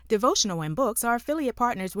Devotional and Books are affiliate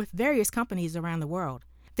partners with various companies around the world.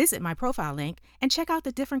 Visit my profile link and check out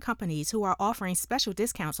the different companies who are offering special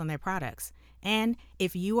discounts on their products. And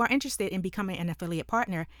if you are interested in becoming an affiliate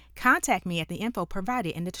partner, contact me at the info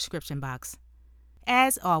provided in the description box.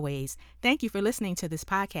 As always, thank you for listening to this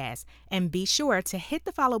podcast, and be sure to hit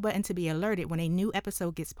the follow button to be alerted when a new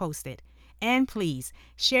episode gets posted. And please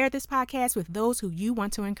share this podcast with those who you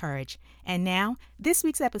want to encourage. And now, this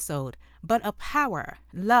week's episode, but a power,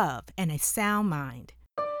 love, and a sound mind.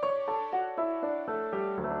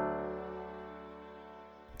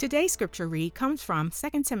 Today's scripture read comes from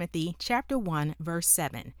 2 Timothy chapter 1, verse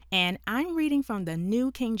 7, and I'm reading from the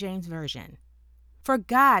New King James Version. For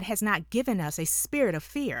God has not given us a spirit of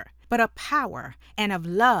fear, but of power and of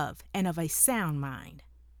love and of a sound mind.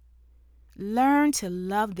 Learn to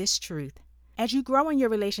love this truth. As you grow in your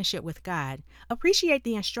relationship with God, appreciate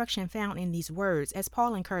the instruction found in these words as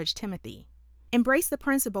Paul encouraged Timothy. Embrace the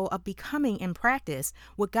principle of becoming in practice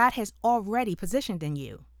what God has already positioned in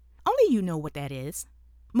you. Only you know what that is.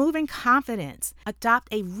 Move in confidence.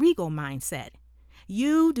 Adopt a regal mindset.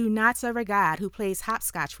 You do not serve a God who plays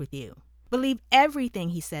hopscotch with you. Believe everything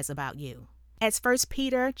he says about you. As 1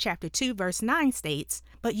 Peter chapter 2 verse 9 states,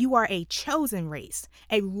 but you are a chosen race,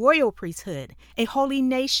 a royal priesthood, a holy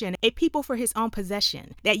nation, a people for his own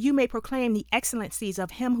possession, that you may proclaim the excellencies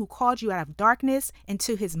of him who called you out of darkness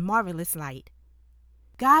into his marvelous light.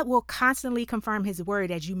 God will constantly confirm his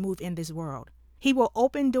word as you move in this world. He will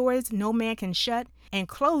open doors no man can shut and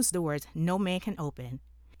close doors no man can open.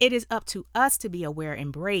 It is up to us to be aware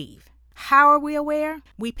and brave. How are we aware?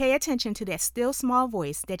 We pay attention to that still small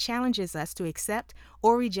voice that challenges us to accept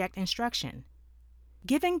or reject instruction.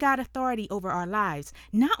 Giving God authority over our lives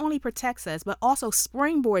not only protects us, but also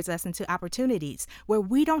springboards us into opportunities where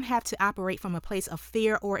we don't have to operate from a place of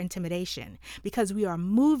fear or intimidation, because we are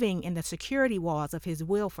moving in the security walls of his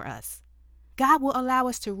will for us. God will allow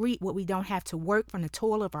us to reap what we don't have to work from the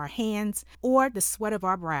toil of our hands or the sweat of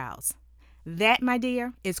our brows. That, my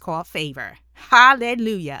dear, is called favor.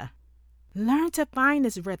 Hallelujah. Learn to find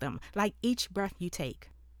this rhythm like each breath you take.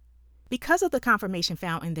 Because of the confirmation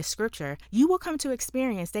found in this scripture, you will come to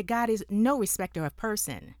experience that God is no respecter of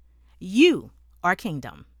person. You are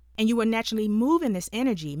kingdom, and you will naturally move in this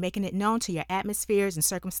energy, making it known to your atmospheres and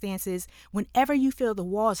circumstances whenever you feel the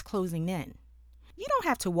walls closing in. You don't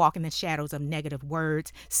have to walk in the shadows of negative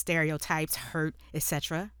words, stereotypes, hurt,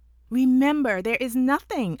 etc. Remember, there is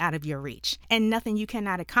nothing out of your reach and nothing you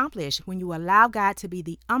cannot accomplish when you allow God to be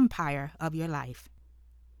the umpire of your life.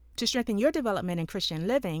 To strengthen your development in Christian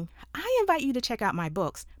living, I invite you to check out my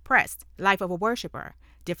books, Pressed, Life of a Worshipper,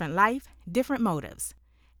 Different Life, Different Motives,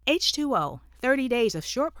 H2O, 30 Days of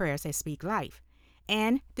Short Prayers That Speak Life,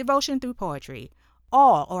 and Devotion Through Poetry.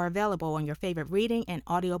 All are available on your favorite reading and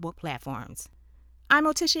audiobook platforms. I'm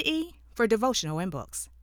Otisha E. for Devotional and Books.